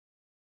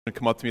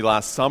Come up to me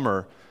last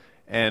summer,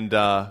 and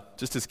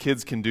just as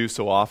kids can do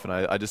so often,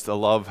 I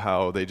love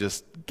how they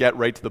just get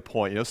right to the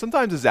point. You know,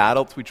 sometimes as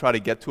adults we try to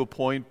get to a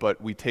point,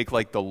 but we take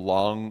like the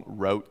long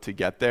route to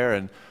get there,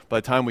 and by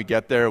the time we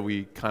get there,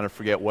 we kind of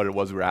forget what it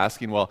was we were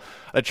asking. Well,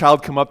 a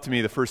child come up to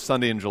me the first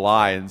Sunday in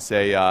July and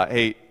say,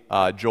 "Hey,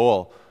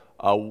 Joel,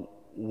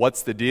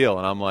 what's the deal?"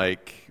 And I'm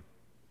like,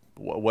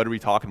 "What are we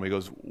talking about?" He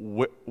goes,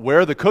 "Where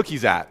are the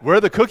cookies at? Where are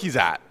the cookies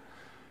at?"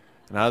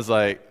 And I was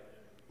like,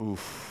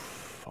 "Oof.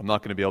 I'm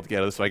not going to be able to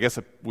get it." So I guess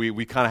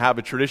we kind of have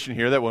a tradition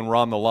here that when we're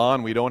on the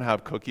lawn, we don't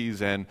have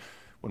cookies, and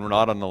when we're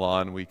not on the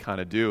lawn, we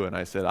kind of do. And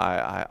I said,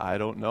 I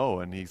don't know.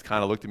 And he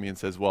kind of looked at me and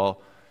says,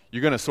 "Well,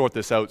 you're going to sort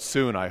this out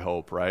soon, I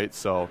hope, right?"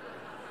 So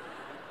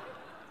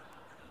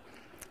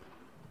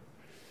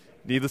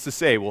needless to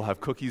say, we'll have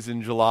cookies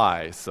in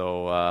July,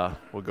 so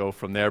we'll go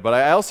from there. But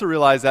I also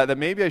realized that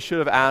maybe I should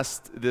have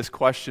asked this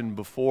question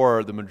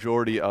before the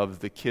majority of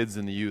the kids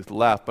and the youth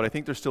left, but I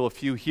think there's still a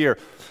few here.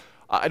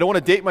 I don't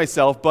want to date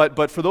myself,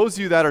 but for those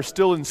of you that are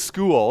still in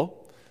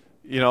school,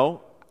 you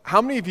know,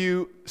 how many of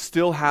you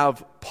still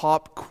have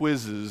pop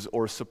quizzes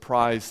or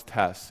surprise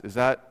tests? Is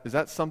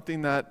that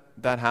something that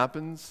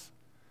happens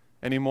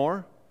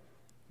anymore?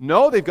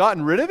 No, they've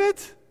gotten rid of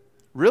it?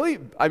 Really?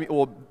 I mean,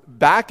 well,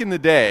 back in the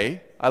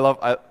day,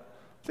 I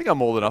think I'm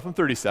old enough. I'm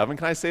 37.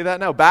 Can I say that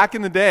now? Back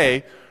in the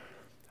day,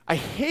 I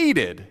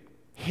hated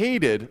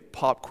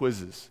pop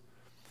quizzes.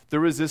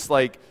 There was this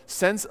like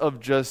sense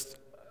of just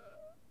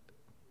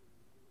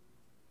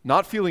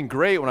not feeling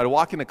great when I'd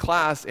walk into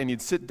class and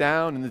you'd sit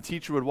down and the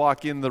teacher would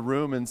walk in the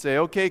room and say,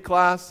 "Okay,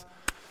 class,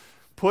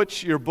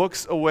 put your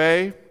books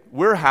away.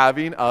 We're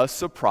having a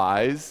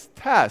surprise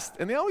test."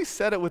 And they always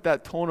said it with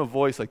that tone of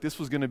voice like this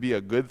was going to be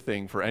a good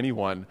thing for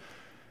anyone.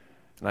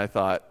 And I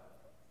thought,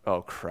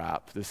 oh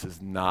crap, this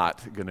is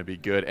not going to be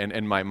good.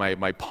 And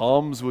my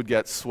palms would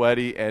get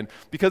sweaty. And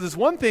because it's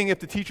one thing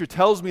if the teacher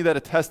tells me that a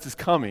test is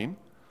coming,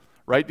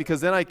 right?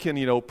 Because then I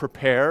can,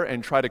 prepare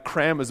and try to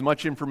cram as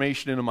much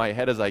information into my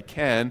head as I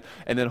can,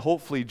 and then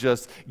hopefully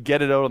just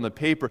get it out on the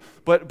paper.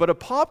 But a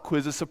pop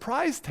quiz, a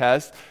surprise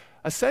test,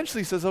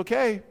 essentially says,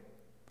 okay,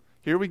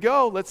 here we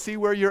go. Let's see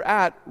where you're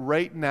at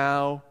right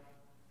now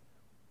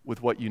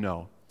with what you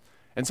know.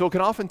 And so it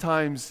can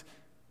oftentimes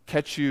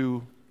catch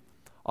you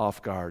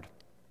off guard.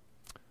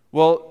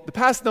 Well, the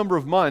past number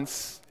of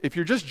months, if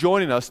you're just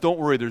joining us, don't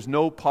worry, there's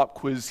no pop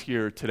quiz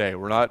here today.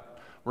 We're not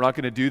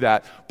going to do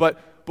that. But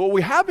what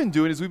we have been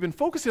doing is we've been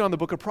focusing on the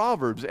book of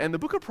Proverbs, and the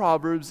book of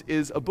Proverbs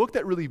is a book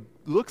that really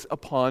looks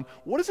upon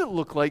what does it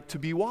look like to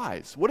be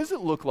wise? What does it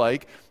look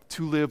like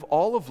to live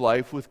all of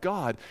life with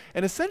God?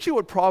 And essentially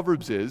what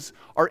Proverbs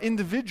are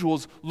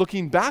individuals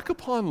looking back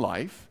upon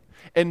life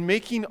and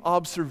making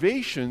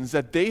observations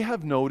that they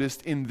have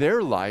noticed in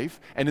their life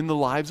and in the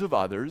lives of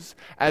others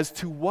as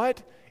to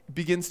what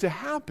begins to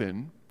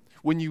happen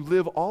when you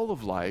live all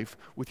of life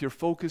with your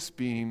focus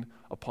being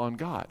upon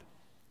God.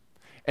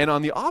 And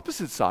on the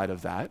opposite side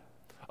of that,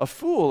 a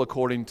fool,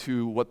 according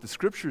to what the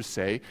scriptures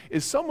say,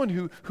 is someone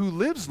who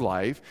lives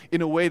life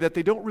in a way that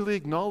they don't really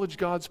acknowledge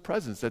God's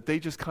presence, that they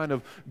just kind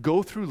of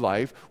go through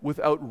life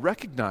without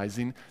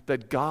recognizing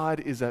that God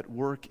is at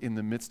work in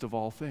the midst of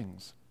all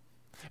things.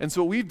 And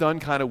so what we've done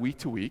kind of week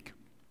to week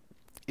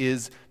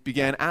is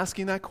began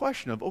asking that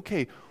question of,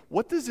 okay,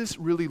 what does this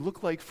really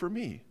look like for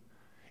me?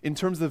 In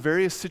terms of the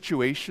various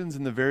situations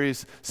and the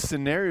various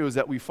scenarios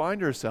that we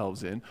find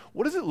ourselves in,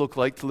 what does it look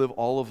like to live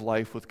all of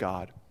life with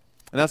God?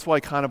 And that's why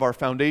kind of our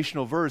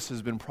foundational verse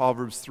has been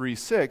Proverbs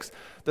 3:6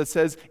 that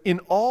says, "In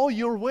all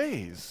your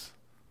ways,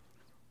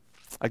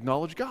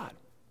 acknowledge God."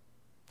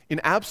 In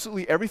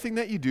absolutely everything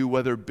that you do,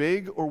 whether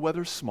big or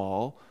whether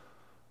small,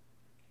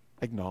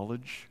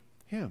 acknowledge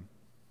Him.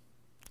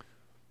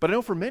 But I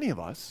know for many of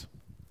us,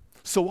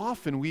 so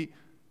often we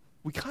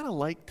kind of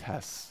like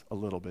tests a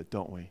little bit,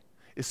 don't we?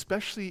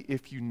 Especially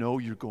if you know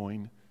you're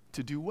going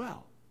to do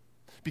well.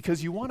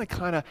 Because you want to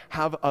kind of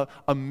have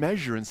a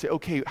measure and say,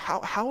 okay,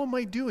 how am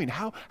I doing?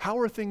 How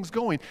are things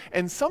going?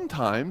 And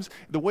sometimes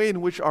the way in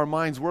which our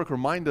minds work, or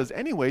mine does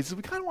anyways, is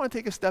we kind of want to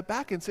take a step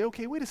back and say,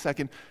 okay, wait a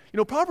second.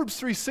 Proverbs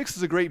 3:6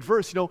 is a great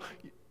verse.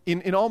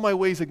 In all my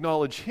ways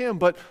acknowledge Him,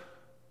 but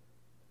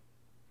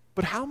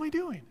how am I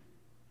doing?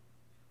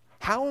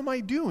 How am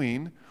I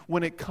doing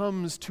when it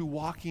comes to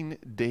walking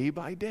day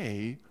by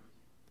day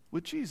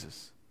with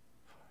Jesus?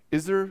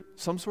 Is there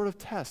some sort of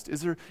test?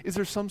 Is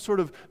there some sort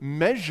of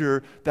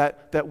measure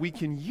that we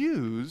can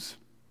use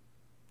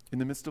in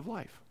the midst of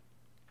life?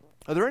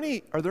 Are there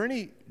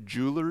any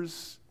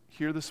jewelers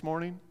here this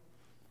morning?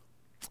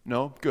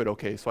 No? Good,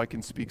 okay, so I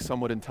can speak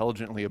somewhat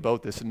intelligently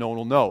about this and no one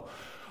will know.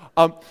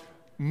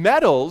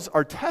 Metals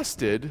are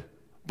tested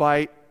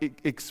by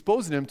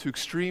exposing them to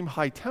extreme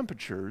high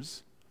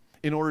temperatures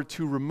in order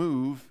to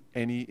remove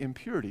any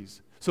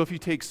impurities. So if you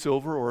take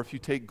silver or if you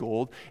take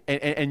gold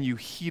and you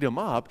heat them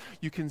up,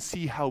 you can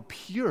see how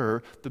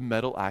pure the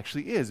metal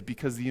actually is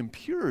because the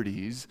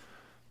impurities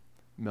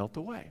melt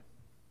away.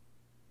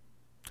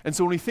 And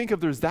so when we think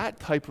of there's that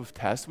type of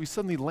test, we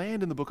suddenly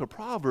land in the book of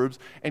Proverbs,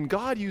 and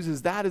God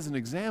uses that as an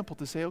example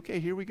to say, okay,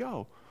 here we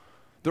go.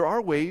 there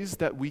are ways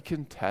that we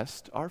can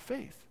test our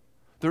faith.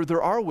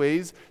 There are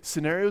ways,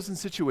 scenarios and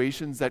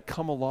situations that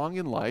come along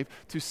in life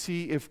to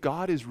see if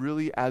God is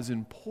really as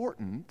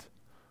important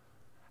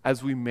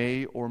as we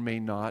may or may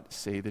not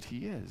say that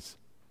he is.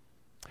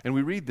 And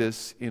we read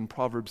this in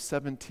Proverbs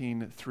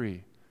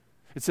 17:3.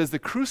 It says, "The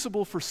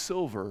crucible for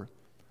silver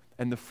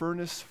and the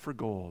furnace for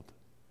gold,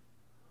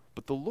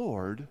 but the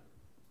Lord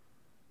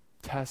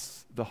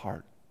tests the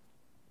heart."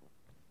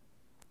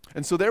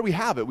 And so there we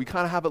have it. We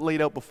kind of have it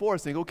laid out before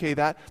us, thinking, okay,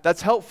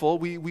 that's helpful.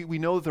 We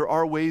know that there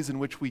are ways in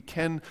which we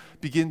can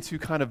begin to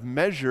kind of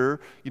measure,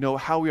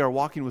 how we are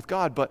walking with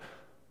God. But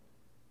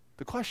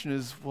the question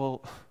is,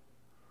 well,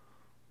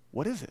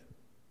 what is it?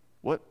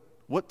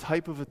 What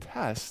type of a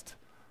test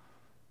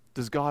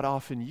does God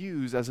often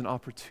use as an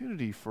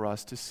opportunity for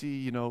us to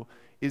see,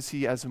 is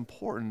he as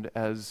important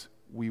as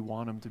we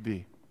want him to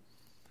be?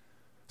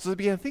 So as I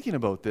began thinking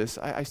about this,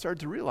 I started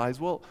to realize,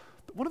 well,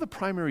 one of the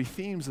primary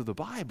themes of the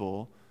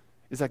Bible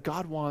is that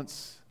God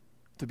wants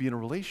to be in a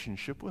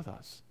relationship with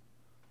us.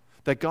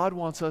 That God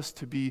wants us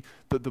to be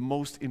the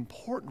most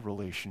important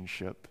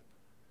relationship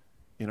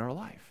in our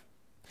life.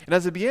 And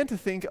as I began to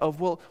think of,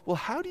 well,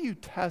 how do you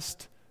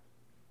test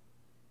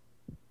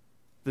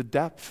the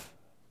depth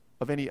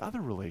of any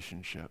other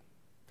relationship?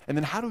 And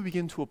then how do we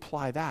begin to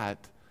apply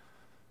that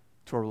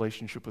to our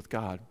relationship with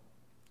God?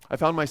 I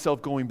found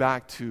myself going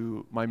back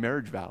to my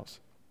marriage vows.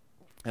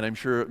 And I'm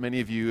sure many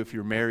of you, if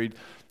you're married,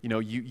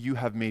 you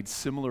have made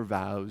similar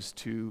vows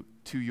to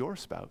your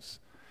spouse.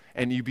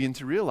 And you begin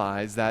to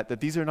realize that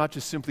these are not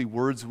just simply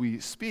words we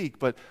speak,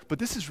 but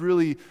this is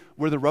really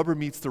where the rubber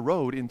meets the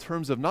road in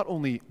terms of not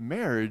only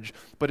marriage,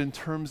 but in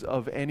terms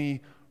of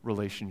any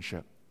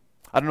relationship.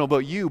 I don't know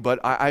about you, but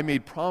I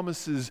made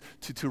promises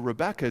to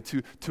Rebecca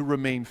to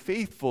remain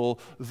faithful,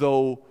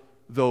 though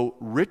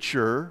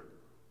richer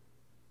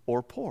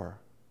or poor,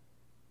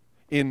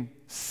 in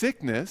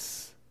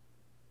sickness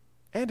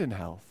and in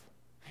health,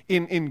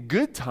 in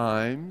good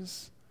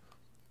times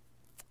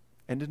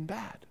and in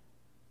bad.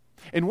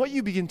 And what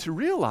you begin to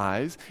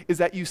realize is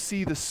that you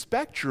see the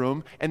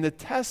spectrum, and the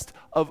test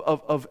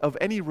of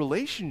any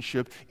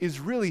relationship is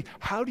really,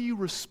 how do you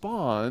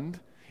respond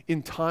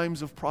in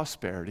times of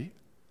prosperity,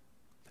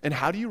 and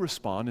how do you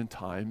respond in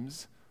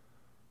times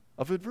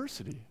of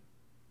adversity?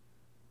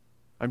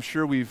 I'm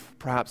sure we've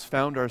perhaps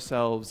found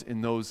ourselves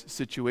in those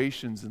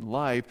situations in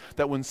life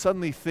that when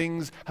suddenly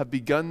things have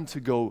begun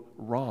to go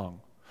wrong,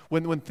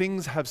 when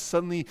things have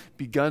suddenly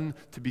begun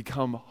to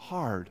become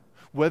hard,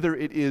 whether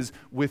it is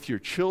with your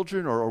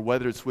children or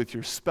whether it's with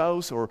your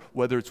spouse or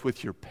whether it's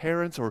with your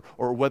parents or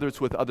whether it's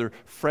with other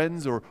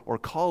friends or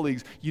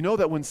colleagues, you know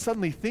that when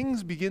suddenly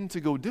things begin to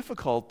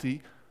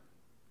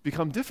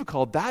become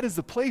difficult, that is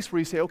the place where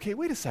you say, okay,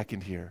 wait a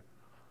second here.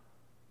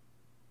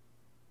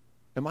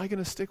 Am I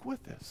going to stick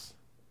with this?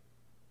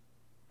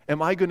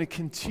 Am I going to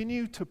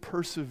continue to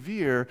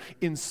persevere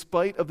in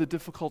spite of the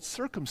difficult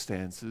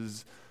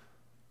circumstances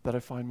that I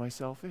find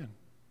myself in?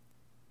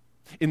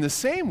 In the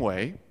same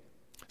way,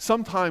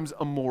 sometimes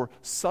a more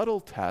subtle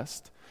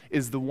test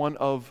is the one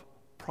of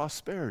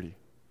prosperity.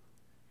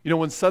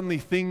 When suddenly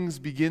things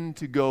begin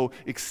to go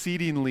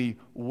exceedingly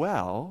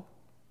well,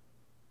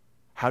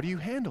 how do you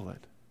handle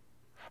it?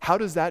 How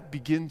does that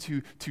begin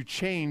to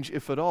change,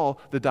 if at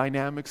all, the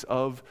dynamics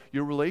of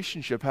your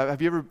relationship?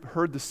 Have you ever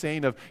heard the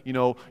saying of,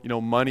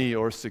 money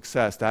or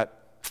success, that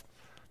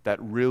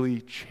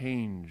really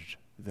changed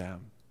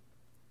them?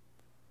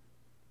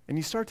 And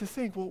you start to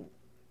think, well,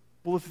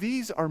 if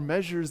these are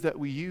measures that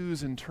we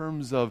use in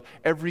terms of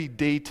every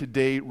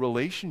day-to-day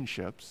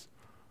relationships,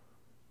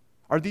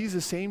 are these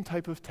the same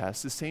type of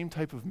tests, the same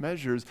type of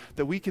measures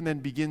that we can then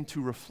begin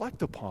to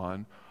reflect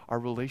upon our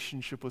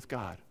relationship with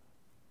God?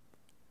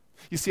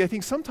 You see, I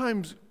think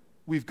sometimes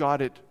we've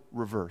got it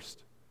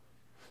reversed.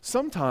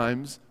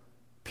 Sometimes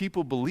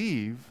people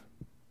believe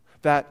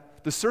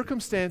that the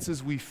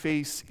circumstances we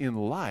face in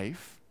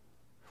life,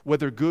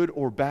 whether good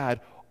or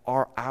bad,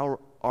 are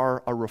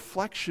a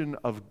reflection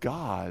of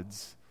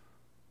God's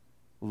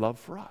love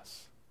for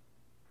us.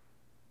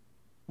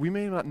 We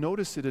may not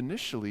notice it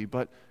initially,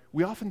 but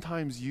we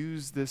oftentimes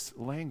use this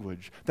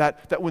language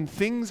that when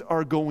things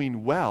are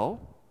going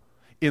well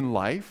in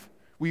life,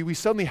 we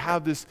suddenly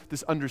have this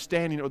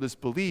understanding or this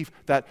belief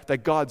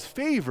that God's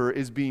favor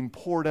is being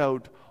poured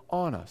out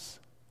on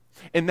us.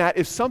 And that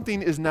if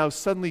something is now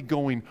suddenly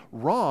going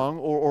wrong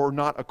or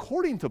not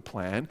according to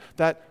plan,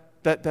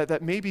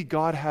 that maybe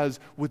God has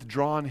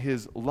withdrawn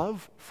his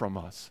love from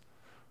us.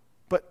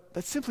 But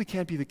that simply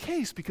can't be the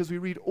case, because we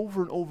read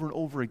over and over and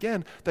over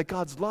again that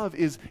God's love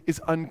is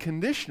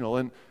unconditional.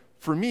 And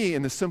for me,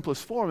 in the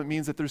simplest form, it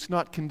means that there's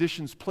not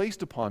conditions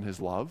placed upon his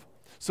love.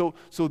 So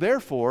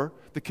therefore,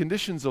 the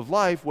conditions of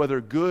life,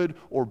 whether good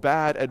or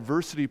bad,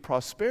 adversity,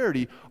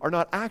 prosperity, are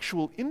not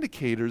actual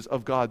indicators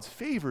of God's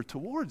favor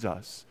towards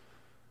us.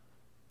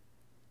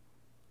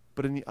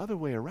 But in the other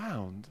way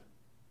around,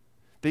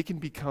 they can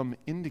become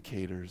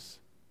indicators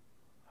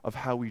of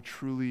how we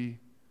truly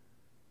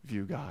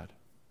view God.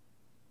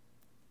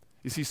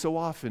 You see, so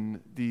often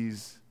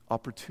these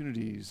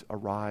opportunities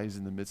arise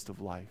in the midst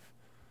of life.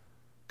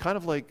 kind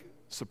of like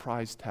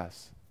surprise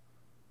tests,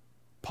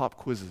 pop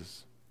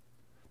quizzes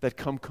that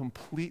come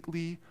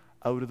completely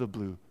out of the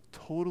blue,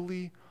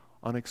 totally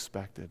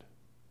unexpected,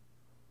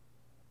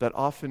 that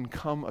often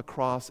come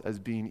across as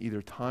being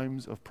either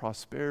times of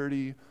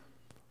prosperity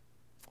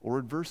or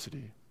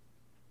adversity.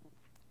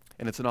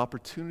 And it's an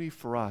opportunity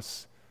for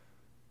us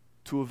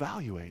to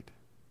evaluate,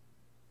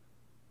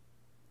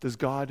 does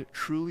God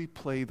truly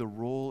play the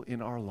role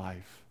in our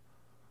life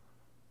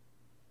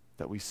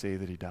that we say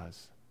that he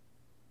does?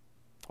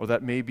 Or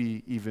that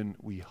maybe even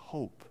we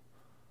hope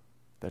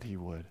that he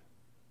would.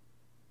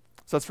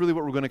 So that's really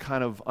what we're going to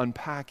kind of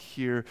unpack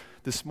here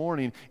this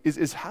morning,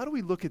 is how do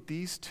we look at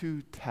these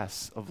two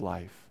tests of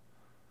life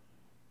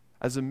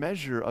as a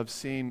measure of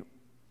saying,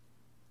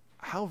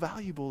 how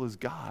valuable is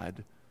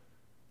God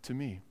to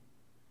me?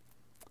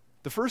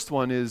 The first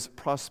one is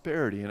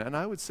prosperity, and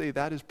I would say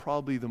that is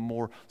probably the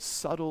more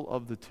subtle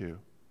of the two.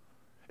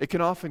 It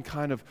can often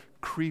kind of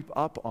creep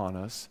up on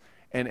us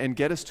and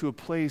get us to a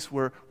place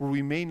where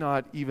we may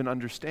not even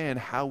understand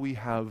how we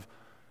have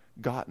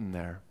gotten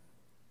there.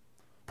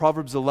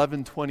 Proverbs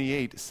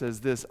 11:28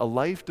 says this, "A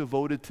life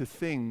devoted to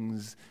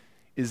things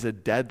is a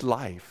dead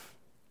life,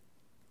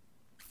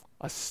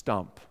 a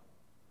stump."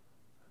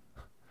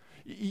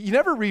 You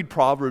never read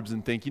Proverbs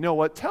and think, you know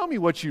what, tell me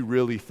what you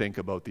really think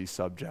about these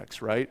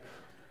subjects, right?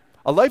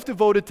 A life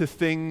devoted to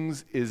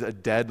things is a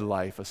dead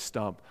life, a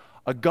stump.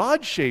 A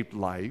God-shaped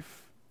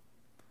life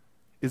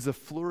is a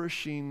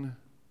flourishing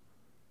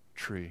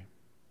tree.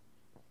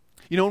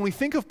 You know, when we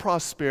think of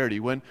prosperity,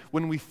 when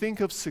we think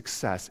of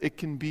success, it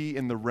can be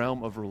in the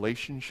realm of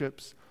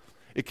relationships.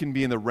 It can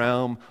be in the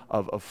realm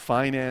of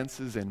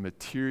finances and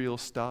material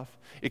stuff.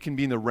 It can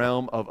be in the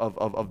realm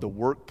of the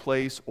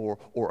workplace or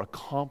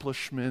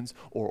accomplishments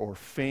or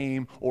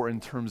fame or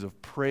in terms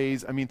of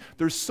praise. I mean,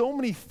 there's so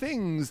many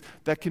things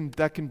that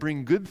can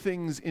bring good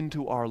things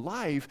into our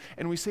life,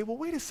 and we say, well,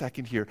 wait a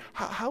second here.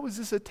 How is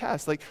this a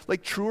test?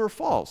 Like true or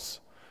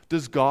false?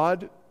 Does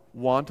God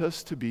want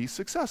us to be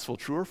successful?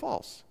 True or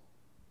false?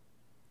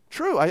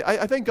 True.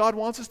 I think God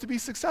wants us to be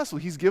successful.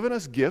 He's given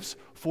us gifts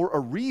for a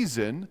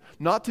reason,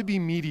 not to be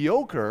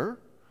mediocre,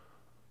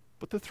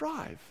 but to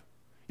thrive.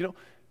 You know,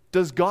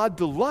 does God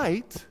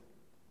delight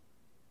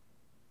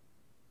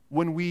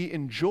when we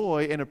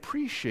enjoy and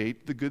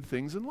appreciate the good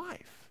things in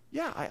life?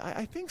 Yeah,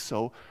 I think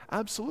so.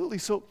 Absolutely.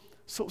 So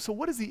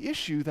what is the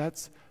issue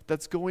that's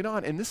going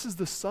on? And this is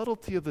the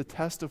subtlety of the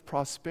test of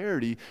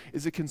prosperity,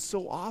 is it can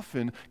so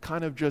often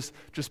kind of just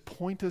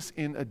point us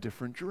in a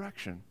different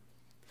direction.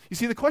 You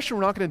see, the question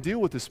we're not going to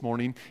deal with this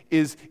morning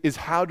is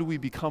how do we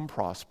become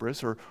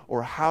prosperous,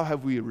 or how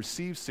have we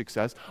received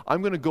success?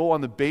 I'm going to go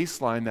on the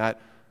baseline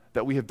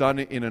that we have done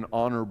it in an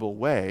honorable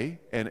way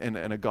and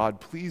a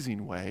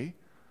God-pleasing way.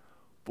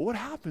 But what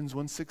happens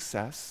when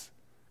success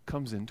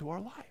comes into our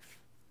life?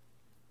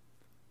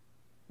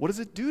 What does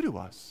it do to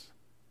us?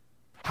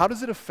 How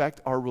does it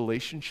affect our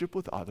relationship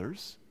with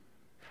others?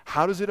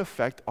 How does it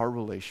affect our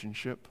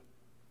relationship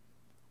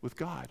with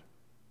God?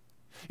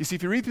 You see,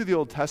 if you read through the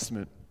Old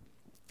Testament,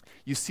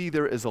 you see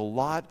there is a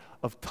lot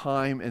of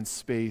time and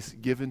space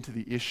given to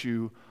the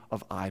issue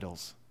of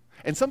idols.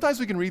 And sometimes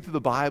we can read through the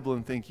Bible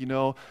and think, you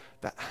know,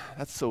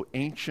 that's so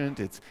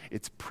ancient,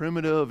 it's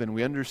primitive, and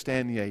we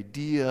understand the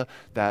idea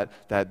that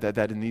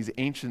in these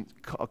ancient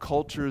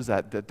cultures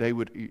that they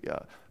would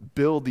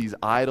build these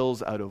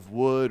idols out of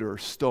wood or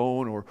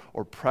stone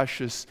or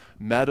precious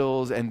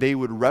metals, and they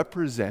would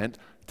represent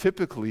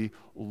typically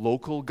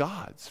local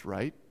gods,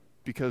 right?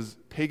 Because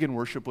pagan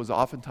worship was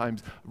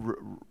oftentimes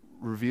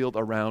revealed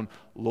around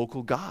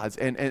local gods.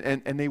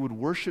 And they would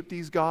worship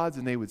these gods,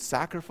 and they would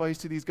sacrifice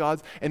to these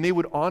gods, and they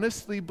would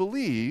honestly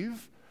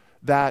believe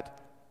that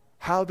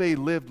how they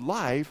lived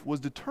life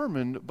was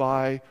determined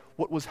by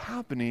what was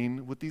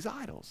happening with these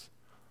idols.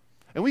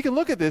 And we can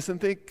look at this and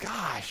think,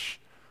 gosh,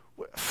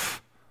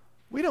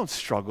 we don't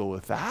struggle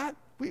with that.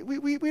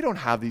 We don't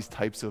have these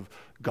types of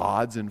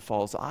gods and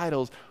false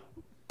idols.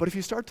 But if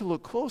you start to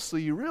look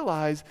closely, you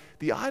realize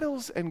the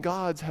idols and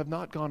gods have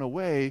not gone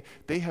away.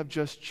 They have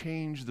just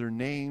changed their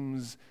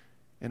names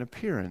and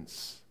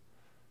appearance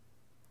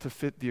to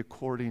fit the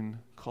according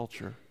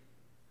culture,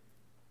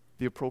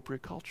 the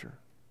appropriate culture.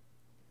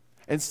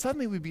 And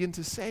suddenly we begin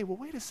to say, well,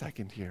 wait a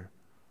second here.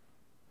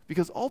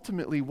 Because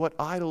ultimately what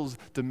idols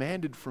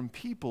demanded from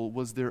people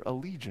was their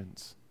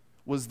allegiance,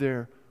 was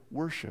their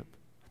worship.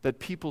 That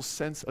people's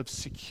sense of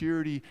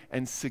security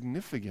and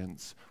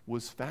significance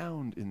was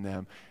found in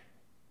them.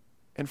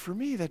 And for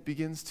me, that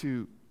begins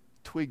to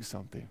twig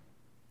something.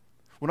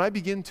 When I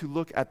begin to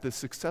look at the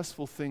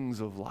successful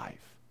things of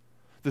life,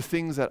 the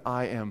things that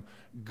I am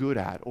good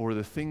at, or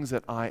the things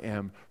that I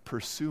am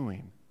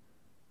pursuing,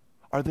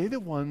 are they the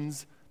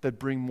ones that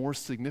bring more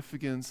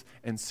significance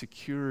and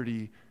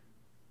security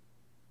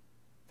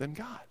than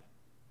God?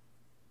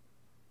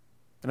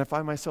 And I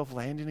find myself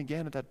landing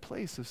again at that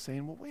place of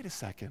saying, well, wait a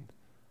second.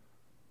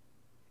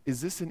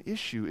 Is this an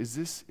issue? Is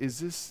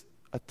this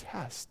a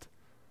test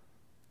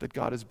that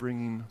God is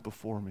bringing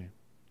before me?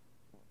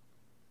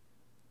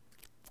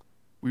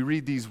 We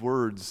read these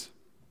words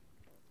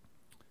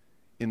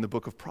in the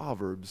book of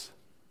Proverbs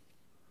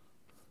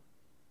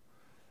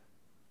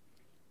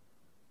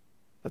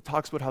that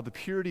talks about how the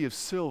purity of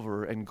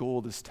silver and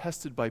gold is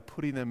tested by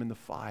putting them in the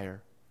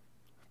fire.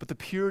 But the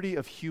purity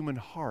of human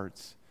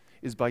hearts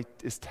is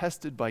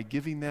tested by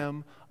giving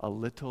them a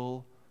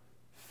little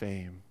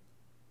fame.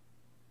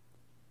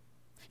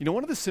 You know,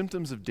 one of the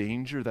symptoms of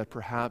danger that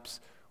perhaps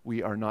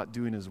we are not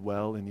doing as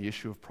well in the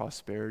issue of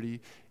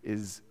prosperity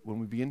is when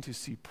we begin to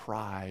see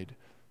pride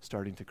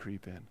starting to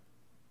creep in.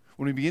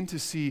 When we begin to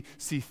see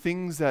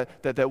things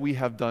that we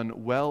have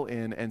done well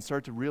in and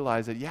start to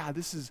realize that, yeah,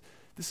 this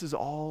is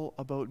all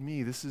about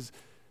me. These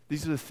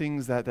are the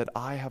things that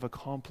I have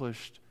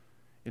accomplished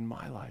in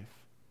my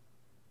life.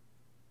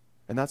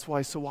 And that's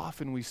why so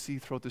often we see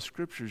throughout the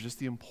scriptures just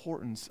the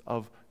importance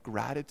of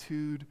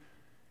gratitude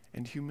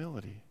and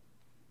humility.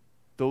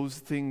 Those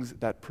things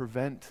that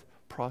prevent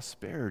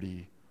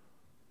prosperity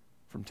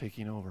from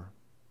taking over.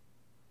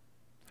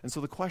 And so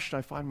the question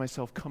I find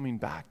myself coming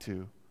back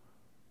to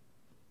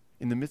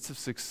in the midst of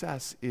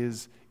success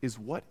is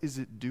what is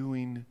it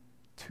doing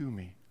to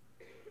me?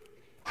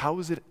 How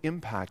is it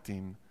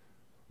impacting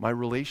my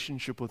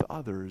relationship with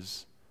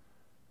others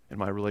and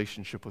my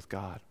relationship with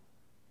God?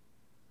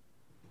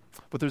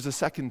 But there's a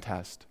second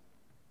test.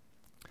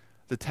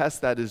 The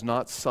test that is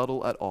not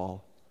subtle at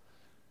all.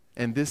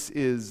 And this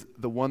is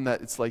the one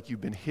that it's like you've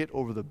been hit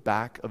over the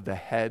back of the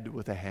head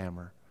with a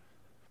hammer.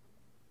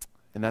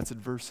 And that's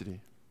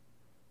adversity.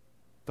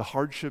 The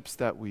hardships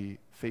that we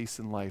face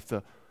in life,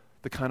 the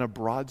kind of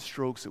broad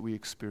strokes that we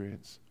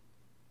experience.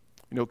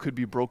 You know, it could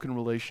be broken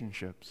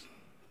relationships.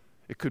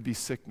 It could be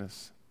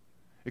sickness.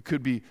 It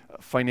could be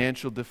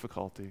financial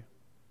difficulty.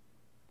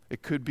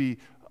 It could be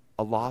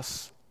a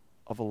loss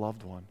of a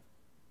loved one.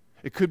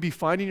 It could be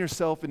finding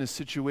yourself in a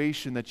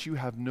situation that you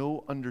have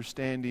no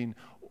understanding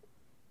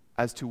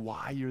as to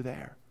why you're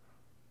there,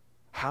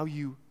 how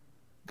you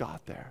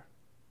got there.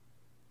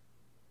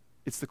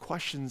 It's the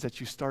questions that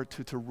you start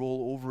to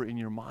roll over in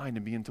your mind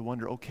and begin to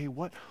wonder, okay,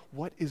 what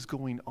is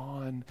going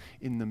on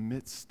in the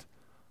midst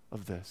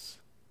of this?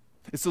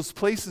 It's those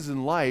places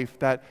in life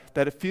that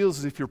it feels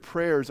as if your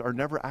prayers are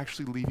never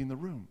actually leaving the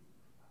room.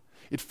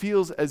 It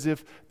feels as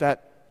if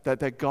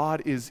that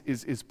God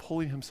is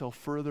pulling himself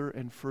further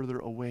and further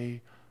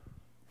away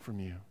from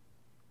you.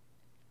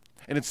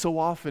 And it's so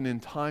often in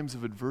times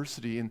of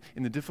adversity, in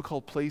the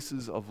difficult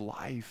places of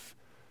life,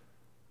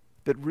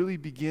 that really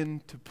begin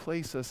to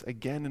place us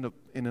again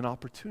in an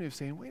opportunity of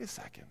saying, wait a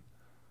second,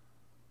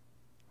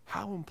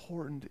 how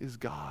important is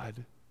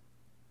God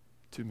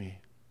to me?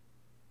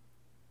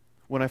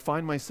 When I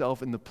find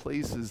myself in the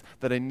places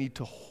that I need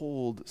to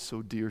hold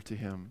so dear to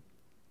him.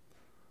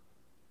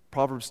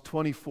 Proverbs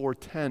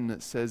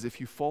 24:10 says, if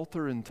you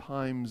falter in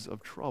times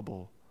of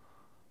trouble,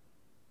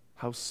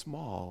 how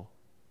small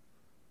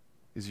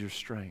is your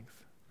strength?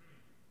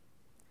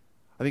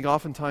 I think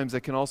oftentimes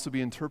that can also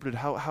be interpreted,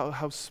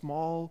 how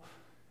small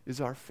is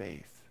our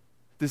faith?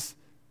 This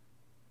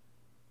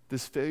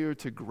failure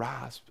to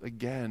grasp,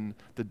 again,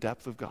 the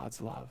depth of God's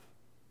love.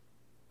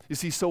 You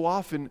see, so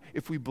often,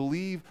 if we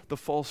believe the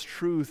false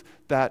truth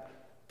that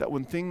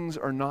when things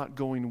are not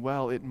going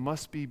well, it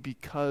must be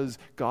because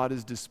God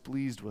is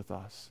displeased with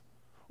us,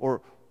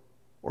 or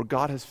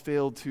God has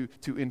failed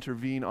to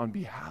intervene on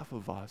behalf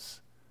of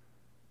us,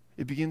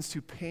 it begins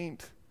to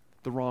paint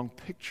the wrong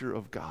picture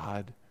of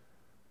God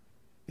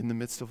in the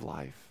midst of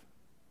life.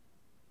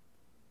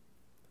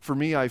 For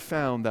me, I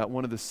found that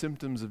one of the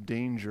symptoms of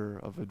danger,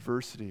 of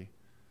adversity,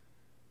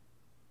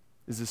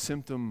 is a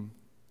symptom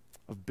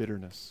of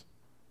bitterness.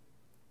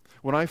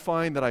 When I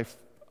find that I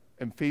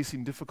am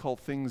facing difficult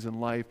things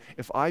in life,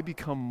 if I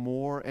become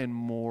more and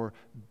more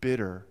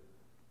bitter,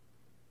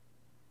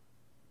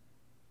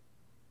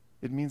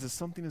 it means that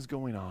something is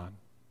going on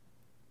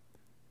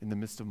in the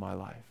midst of my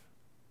life.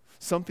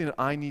 Something that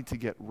I need to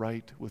get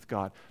right with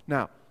God.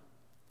 Now,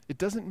 it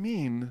doesn't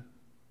mean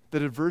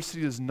that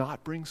adversity does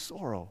not bring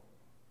sorrow,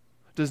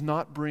 does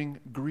not bring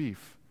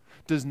grief,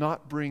 does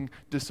not bring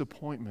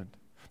disappointment.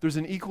 There's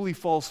an equally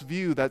false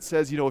view that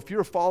says, if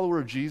you're a follower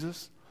of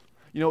Jesus,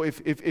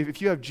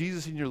 if you have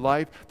Jesus in your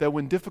life, that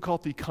when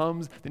difficulty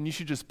comes, then you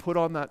should just put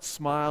on that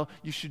smile,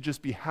 you should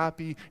just be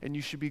happy, and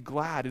you should be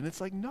glad. And it's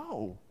like,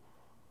 no,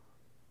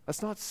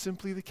 that's not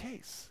simply the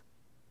case.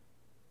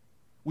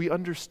 We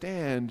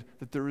understand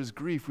that there is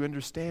grief. We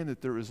understand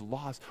that there is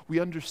loss. We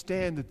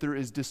understand that there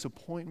is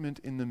disappointment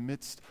in the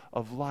midst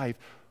of life.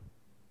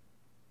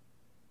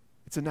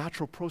 It's a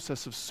natural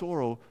process of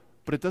sorrow,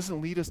 but it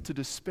doesn't lead us to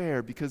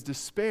despair, because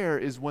despair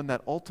is when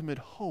that ultimate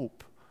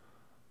hope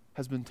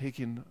has been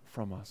taken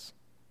from us.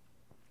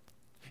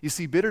 You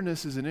see,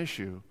 bitterness is an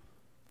issue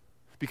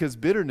because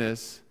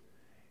bitterness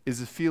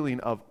is a feeling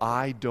of,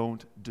 I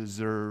don't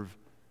deserve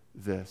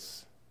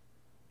this.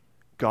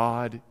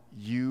 God,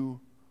 you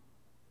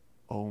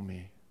owe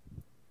me.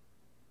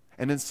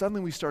 And then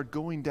suddenly we start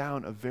going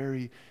down a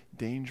very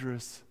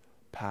dangerous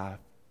path.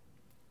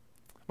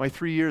 My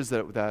 3 years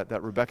that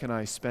Rebecca and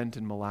I spent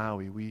in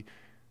Malawi,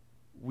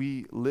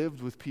 we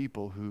lived with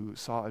people who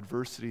saw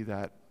adversity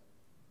that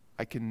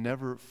I can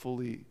never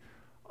fully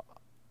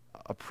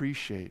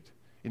appreciate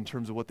in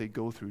terms of what they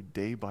go through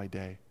day by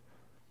day.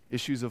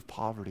 Issues of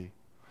poverty,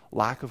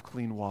 lack of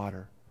clean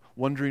water,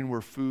 wondering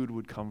where food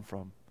would come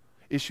from,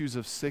 issues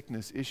of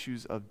sickness,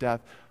 issues of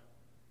death.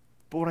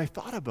 But when I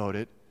thought about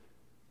it,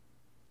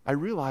 I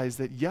realized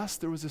that yes,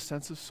 there was a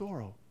sense of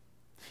sorrow.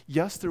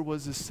 Yes, there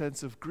was a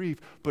sense of grief,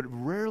 but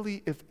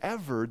rarely, if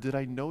ever, did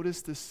I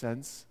notice this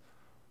sense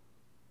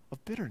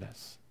of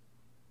bitterness.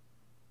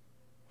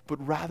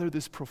 But rather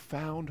this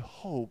profound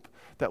hope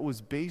that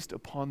was based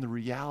upon the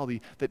reality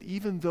that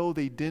even though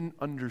they didn't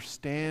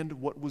understand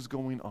what was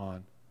going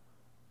on,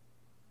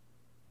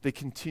 they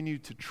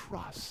continued to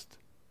trust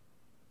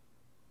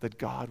that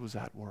God was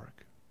at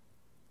work.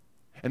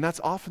 And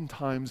that's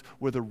oftentimes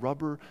where the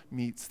rubber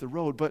meets the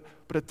road. But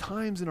at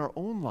times in our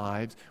own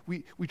lives,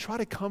 we try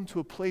to come to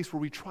a place where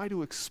we try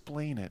to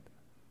explain it.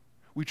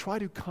 We try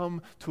to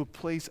come to a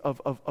place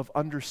of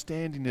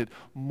understanding it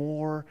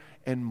more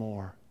and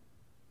more.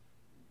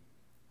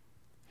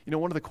 You know,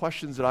 one of the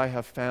questions that I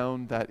have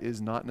found that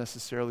is not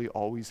necessarily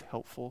always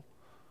helpful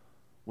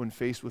when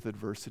faced with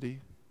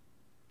adversity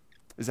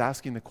is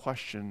asking the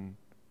question,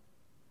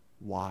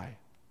 why?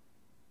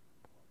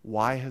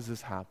 Why has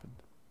this happened?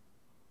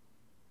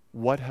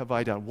 What have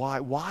I done?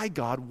 Why,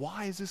 God?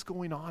 Why is this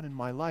going on in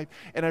my life?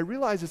 And I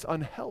realize it's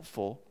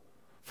unhelpful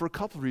for a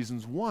couple of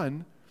reasons.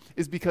 One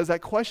is because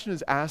that question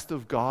is asked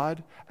of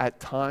God at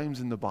times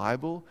in the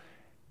Bible,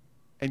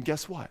 and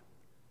guess what?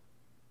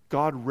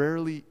 God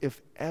rarely,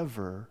 if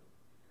ever,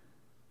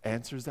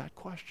 answers that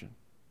question.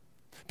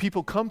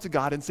 People come to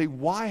God and say,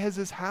 why has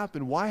this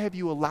happened? Why have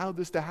you allowed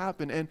this to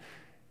happen? And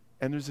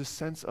there's a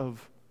sense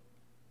of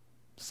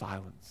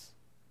silence.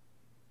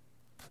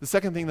 The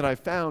second thing that I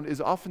found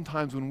is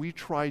oftentimes when we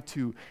try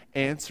to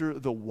answer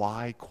the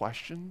why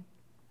question,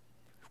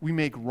 we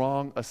make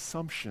wrong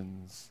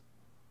assumptions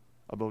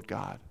about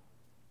God.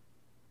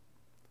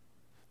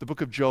 The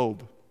book of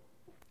Job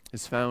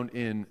is found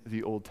in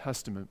the Old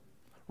Testament,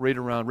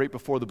 right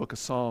before the book of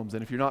Psalms.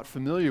 And if you're not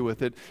familiar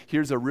with it,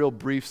 here's a real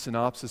brief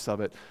synopsis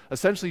of it.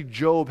 Essentially,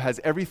 Job has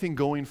everything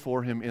going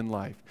for him in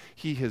life.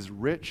 He is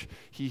rich.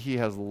 He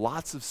has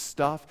lots of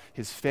stuff.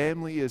 His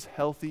family is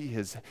healthy.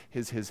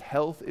 His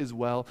health is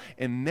well.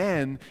 And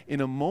then, in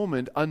a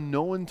moment,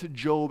 unknown to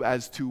Job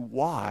as to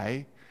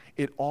why,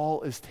 it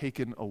all is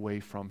taken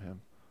away from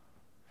him.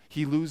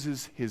 He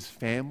loses his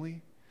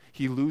family.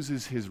 He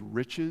loses his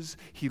riches.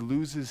 He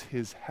loses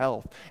his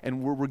health.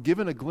 And we're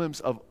given a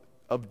glimpse of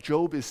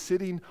Job is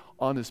sitting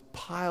on this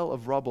pile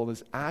of rubble,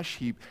 this ash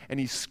heap, and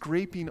he's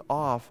scraping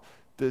off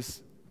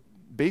this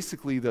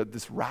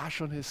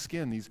rash on his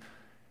skin. He's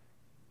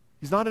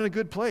not in a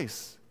good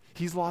place.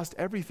 He's lost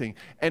everything.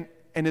 And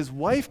his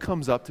wife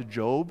comes up to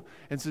Job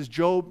and says,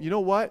 Job, you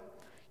know what?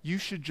 You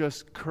should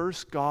just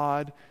curse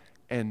God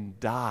and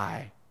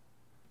die.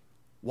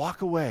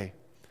 Walk away.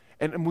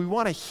 And we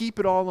want to heap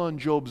it all on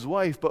Job's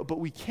wife, but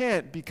we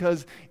can't,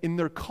 because in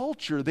their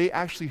culture, they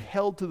actually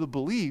held to the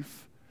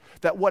belief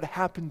that what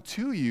happened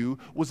to you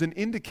was an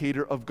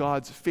indicator of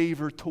God's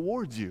favor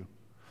towards you.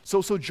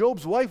 So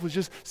Job's wife was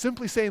just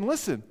simply saying,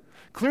 listen,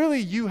 clearly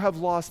you have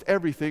lost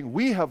everything,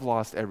 we have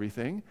lost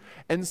everything,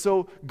 and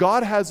so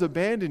God has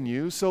abandoned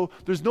you, so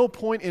there's no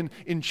point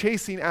in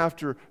chasing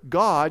after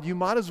God. You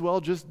might as well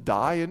just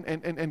die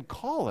and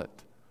call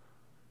it.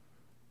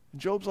 And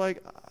Job's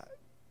like,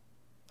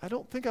 I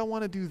don't think I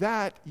want to do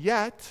that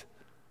yet.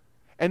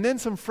 And then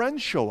some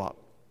friends show up.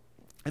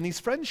 And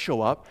these friends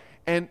show up,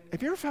 and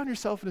have you ever found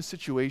yourself in a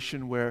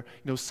situation where,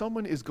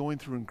 someone is going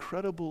through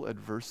incredible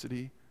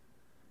adversity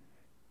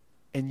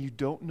and you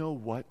don't know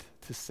what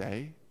to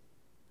say?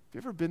 Have you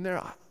ever been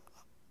there?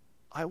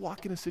 I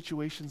walk into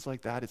situations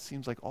like that, it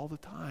seems like all the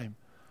time.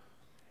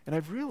 And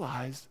I've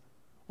realized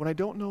when I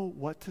don't know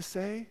what to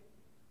say,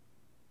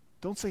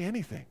 don't say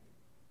anything.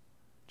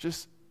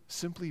 Just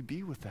simply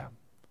be with them,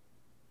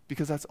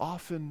 because that's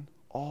often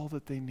all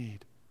that they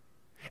need.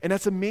 And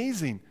that's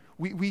amazing.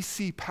 We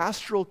see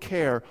pastoral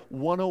care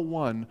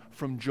 101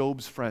 from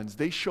Job's friends.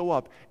 They show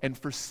up, and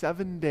for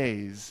 7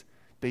 days,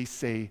 they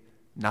say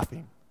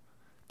nothing.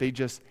 They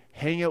just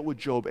hang out with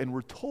Job, and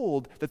we're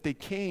told that they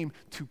came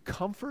to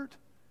comfort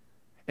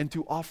and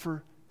to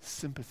offer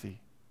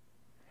sympathy.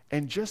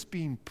 And just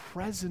being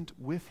present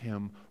with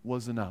him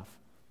was enough.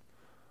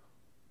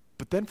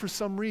 But then for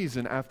some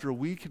reason, after a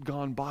week had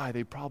gone by,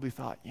 they probably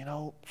thought,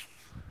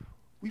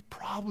 we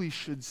probably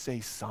should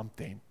say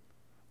something.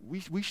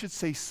 We should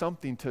say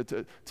something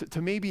to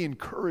maybe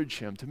encourage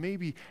him, to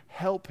maybe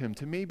help him,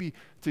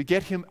 to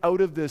get him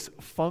out of this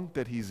funk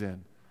that he's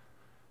in.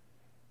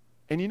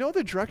 And you know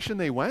the direction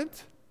they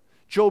went?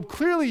 Job,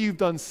 clearly you've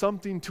done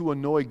something to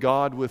annoy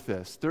God with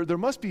this. There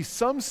must be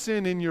some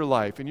sin in your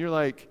life. And you're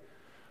like,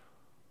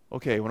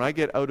 okay, when I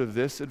get out of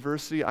this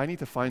adversity, I need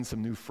to find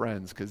some new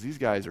friends, because these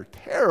guys are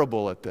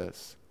terrible at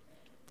this.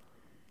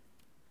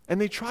 And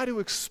they try to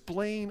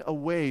explain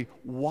away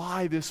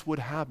why this would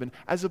happen,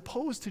 as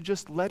opposed to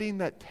just letting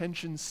that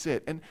tension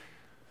sit. And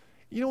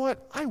you know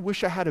what? I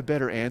wish I had a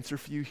better answer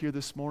for you here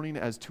this morning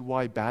as to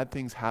why bad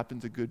things happen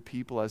to good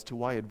people, as to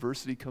why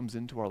adversity comes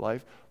into our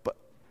life, but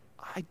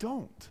I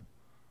don't.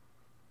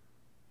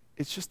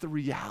 It's just the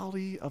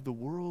reality of the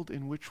world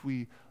in which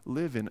we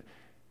live in.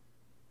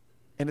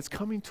 And it's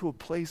coming to a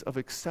place of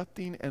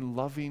accepting and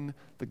loving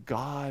the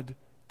God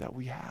that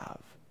we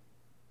have.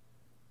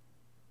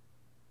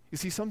 You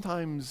see,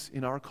 sometimes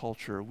in our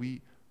culture,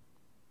 we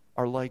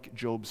are like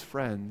Job's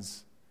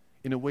friends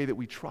in a way that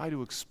we try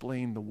to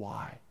explain the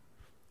why.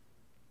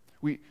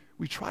 We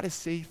try to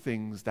say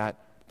things that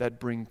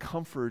bring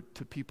comfort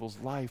to people's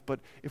life, but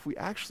if we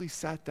actually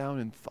sat down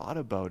and thought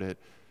about it,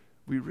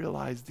 we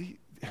realize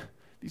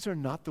these are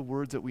not the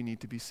words that we need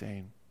to be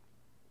saying.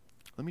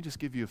 Let me just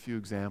give you a few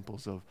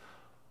examples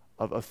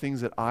of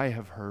things that I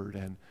have heard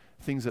and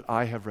things that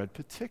I have read,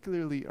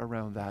 particularly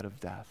around that of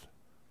death.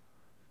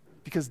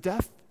 Because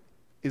death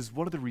is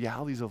one of the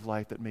realities of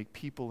life that make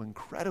people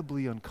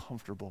incredibly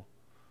uncomfortable,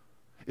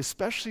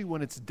 especially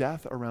when it's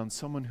death around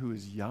someone who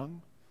is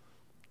young,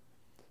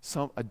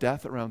 a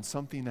death around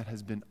something that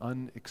has been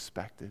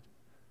unexpected.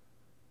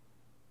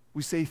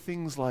 We say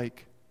things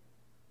like,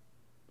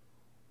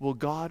 well,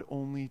 God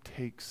only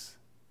takes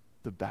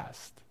the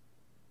best.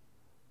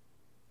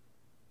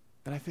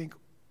 And I think,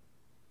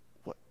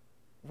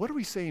 what are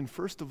we saying,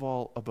 first of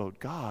all, about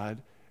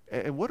God,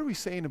 and what are we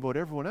saying about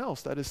everyone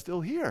else that is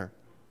still here?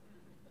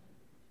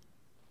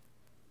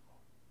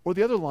 Or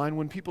the other line,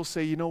 when people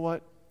say, you know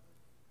what,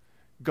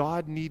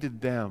 God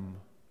needed them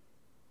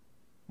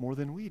more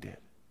than we did.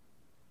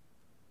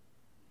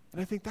 And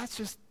I think that's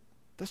just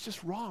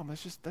wrong.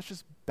 That's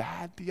just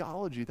bad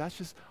theology. That's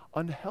just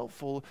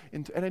unhelpful.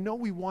 And I know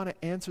we want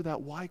to answer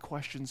that why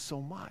question so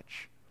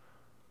much.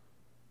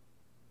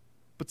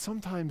 But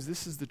sometimes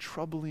this is the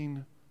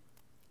troubling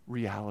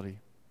reality.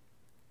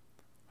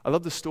 I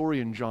love the story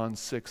in John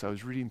 6. I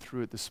was reading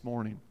through it this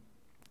morning.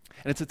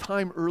 And it's a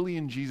time early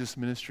in Jesus'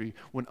 ministry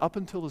when up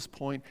until this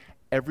point,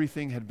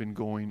 everything had been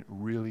going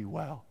really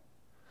well.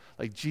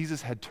 Like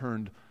Jesus had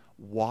turned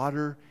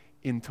water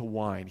into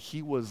wine.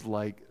 He was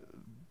like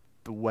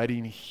the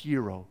wedding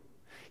hero.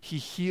 He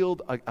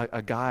healed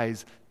a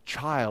guy's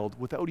child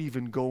without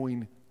even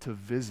going to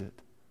visit.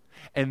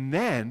 And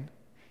then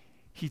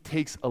he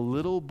takes a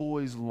little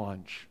boy's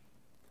lunch,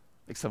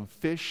 like some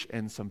fish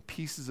and some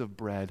pieces of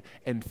bread,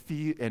 and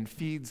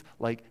feeds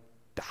like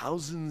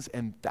thousands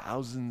and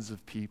thousands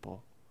of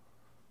people.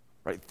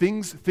 Right?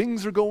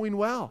 Things are going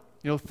well.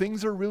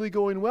 Things are really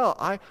going well.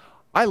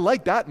 I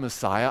like that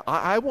Messiah.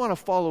 I want to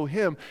follow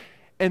him.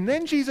 And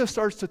then Jesus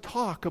starts to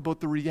talk about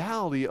the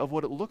reality of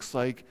what it looks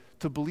like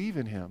to believe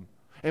in him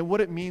and what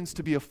it means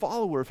to be a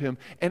follower of him.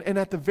 And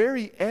at the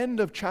very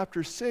end of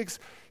chapter 6,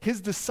 his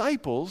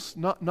disciples,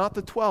 not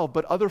the 12,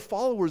 but other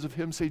followers of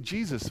him say,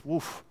 Jesus,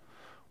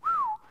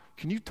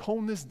 can you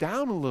tone this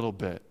down a little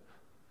bit?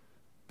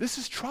 This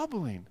is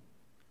troubling.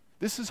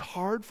 This is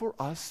hard for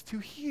us to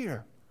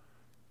hear.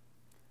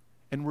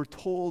 And we're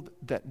told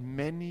that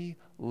many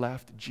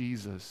left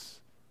Jesus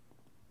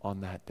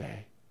on that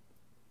day.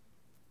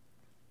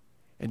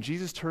 And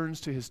Jesus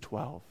turns to his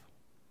 12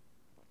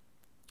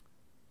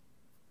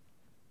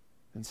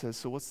 and says,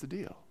 so what's the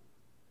deal?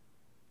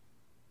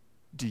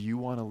 Do you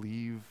want to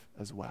leave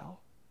as well?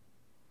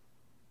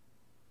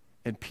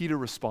 And Peter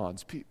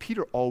responds.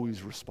 Peter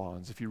always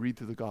responds. If you read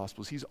through the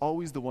Gospels, he's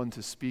always the one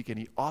to speak, and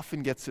he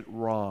often gets it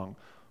wrong,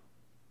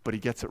 but he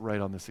gets it right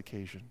on this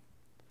occasion.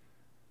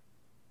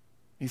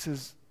 He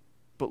says,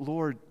 but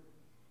Lord,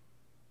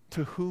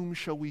 to whom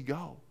shall we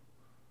go?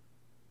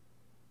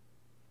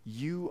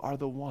 You are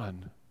the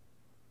one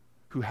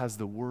who has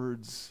the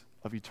words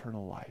of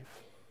eternal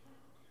life.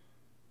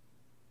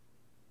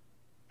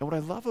 And what I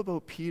love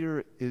about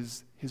Peter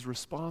is his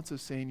response of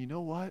saying, you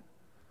know what?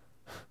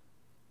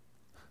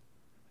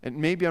 And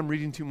maybe I'm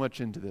reading too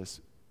much into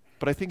this,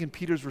 but I think in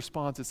Peter's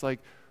response, it's like,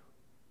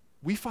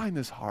 we find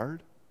this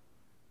hard.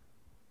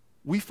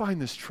 We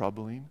find this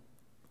troubling.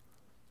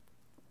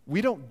 We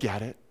don't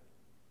get it.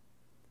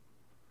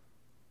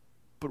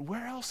 But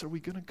where else are we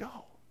going to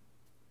go?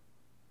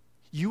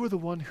 You are the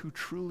one who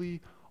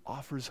truly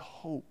offers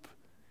hope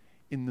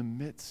in the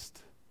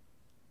midst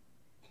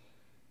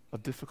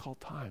of difficult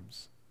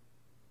times.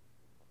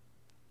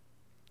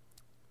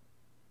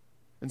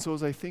 And so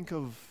as I think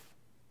of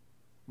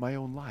my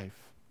own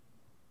life,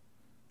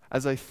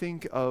 as I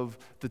think of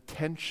the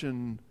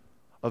tension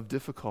of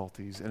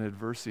difficulties and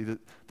adversity,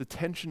 the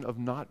tension of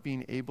not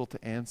being able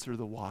to answer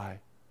the why,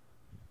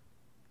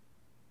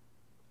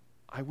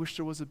 I wish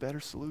there was a better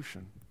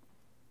solution.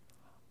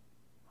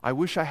 I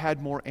wish I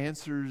had more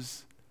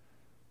answers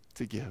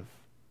to give.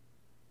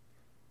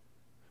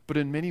 But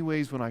in many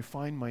ways, when I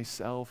find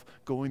myself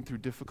going through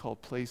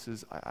difficult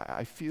places,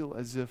 I feel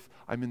as if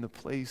I'm in the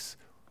place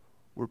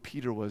where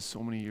Peter was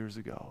so many years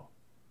ago.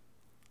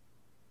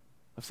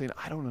 Of saying,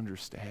 I don't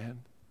understand.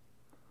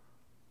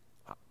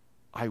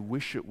 I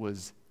wish it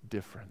was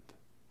different.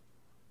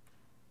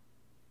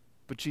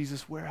 But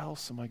Jesus, where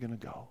else am I going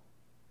to go?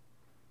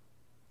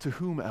 To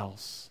whom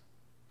else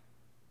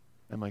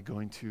am I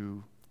going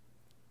to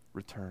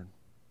return?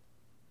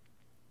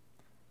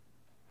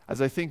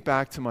 As I think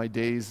back to my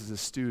days as a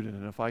student,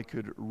 and if I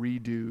could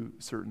redo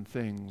certain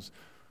things,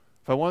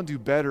 If I want to do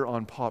better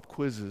on pop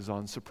quizzes,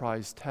 on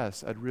surprise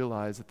tests, I'd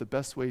realize that the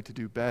best way to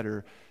do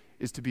better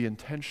is to be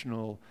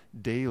intentional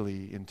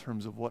daily in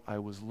terms of what I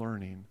was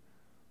learning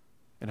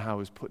and how I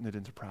was putting it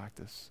into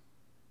practice.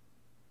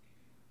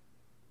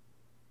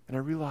 And I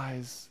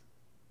realize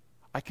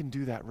I can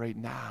do that right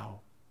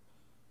now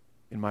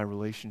in my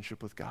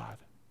relationship with God.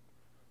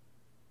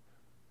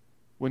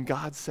 When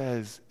God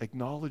says,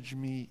 acknowledge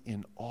me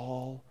in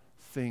all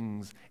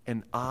things,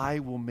 and I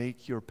will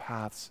make your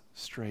paths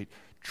straight.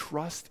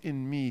 Trust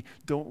in me.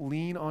 Don't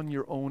lean on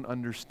your own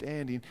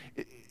understanding.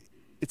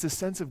 It's a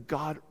sense of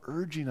God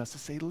urging us to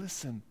say,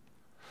 listen,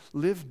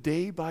 live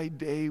day by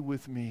day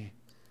with me,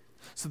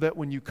 so that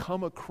when you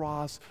come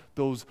across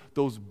those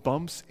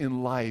bumps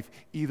in life,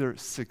 either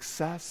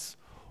success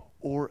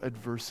or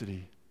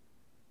adversity,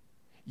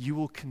 you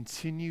will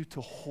continue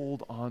to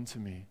hold on to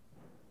me,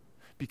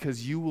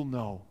 because you will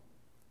know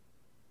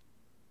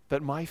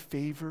that my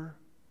favor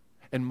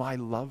and my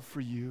love for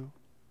you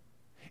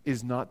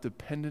is not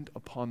dependent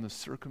upon the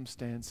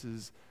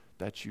circumstances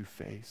that you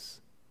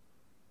face,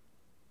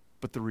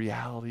 but the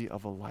reality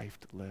of a life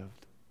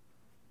lived.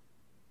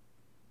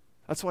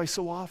 That's why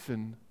so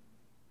often,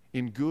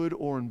 in good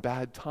or in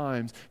bad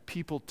times,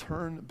 people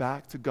turn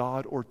back to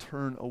God or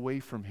turn away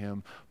from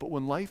Him. But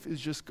when life is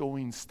just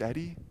going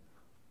steady,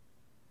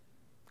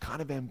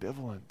 kind of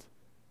ambivalent.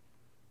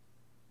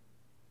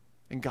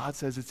 And God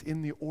says it's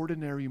in the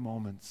ordinary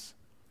moments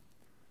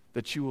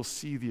that you will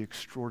see the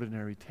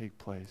extraordinary take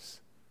place.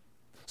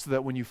 So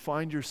that when you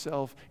find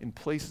yourself in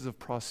places of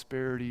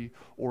prosperity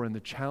or in the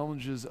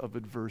challenges of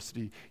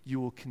adversity, you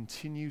will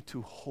continue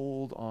to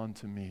hold on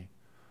to me.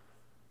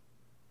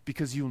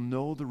 Because you'll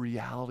know the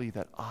reality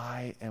that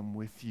I am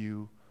with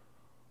you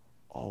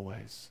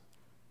always.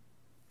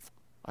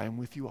 I am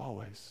with you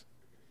always.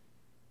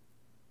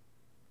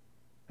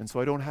 And so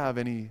I don't have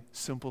any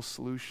simple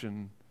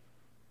solution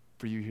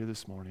for you here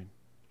this morning,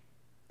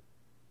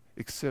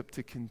 except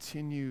to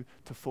continue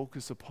to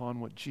focus upon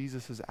what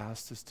Jesus has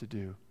asked us to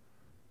do,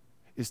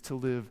 is to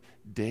live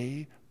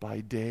day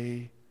by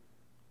day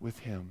with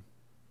Him,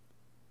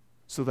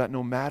 so that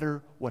no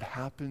matter what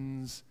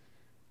happens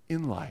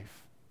in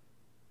life,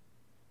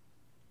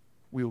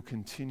 we will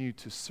continue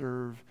to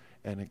serve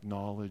and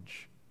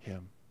acknowledge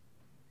Him.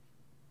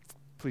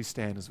 Please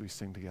stand as we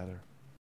sing together.